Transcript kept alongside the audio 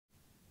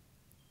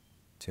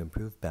To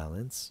improve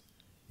balance,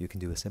 you can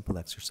do a simple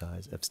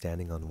exercise of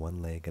standing on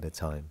one leg at a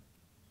time,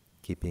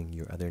 keeping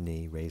your other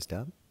knee raised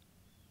up.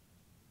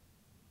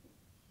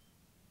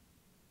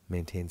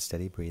 Maintain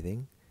steady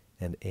breathing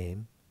and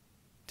aim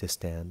to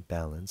stand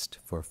balanced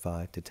for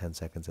 5 to 10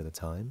 seconds at a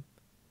time.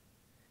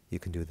 You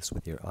can do this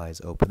with your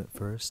eyes open at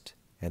first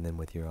and then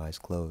with your eyes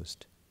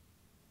closed.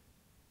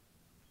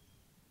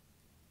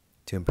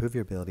 To improve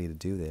your ability to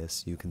do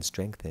this, you can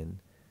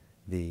strengthen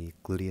the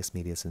gluteus,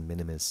 medius, and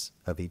minimus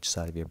of each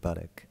side of your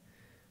buttock.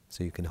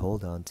 So you can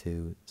hold on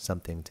to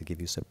something to give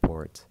you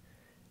support,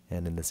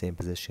 and in the same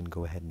position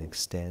go ahead and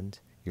extend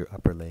your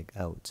upper leg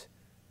out.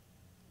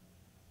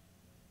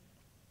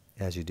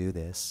 As you do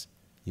this,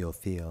 you'll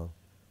feel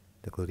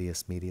the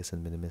gluteus, medius,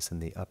 and minimus in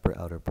the upper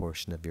outer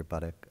portion of your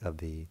buttock of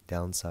the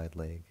downside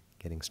leg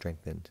getting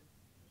strengthened.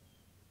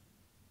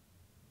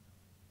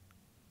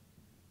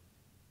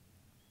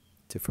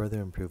 To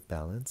further improve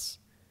balance,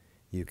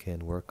 you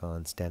can work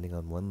on standing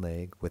on one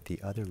leg with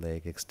the other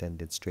leg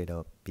extended straight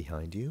out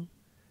behind you,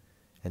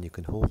 and you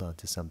can hold on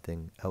to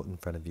something out in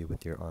front of you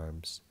with your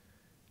arms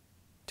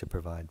to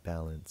provide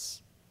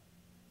balance.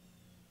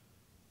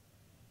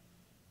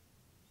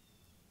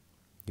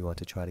 You want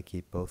to try to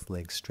keep both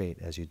legs straight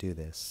as you do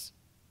this.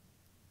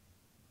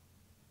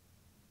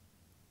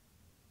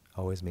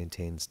 Always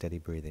maintain steady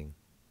breathing.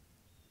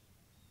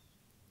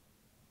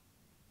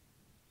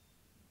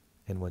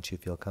 And once you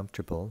feel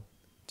comfortable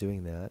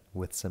doing that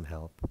with some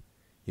help,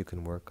 you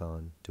can work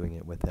on doing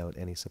it without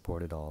any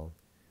support at all,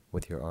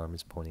 with your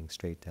arms pointing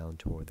straight down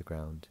toward the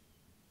ground.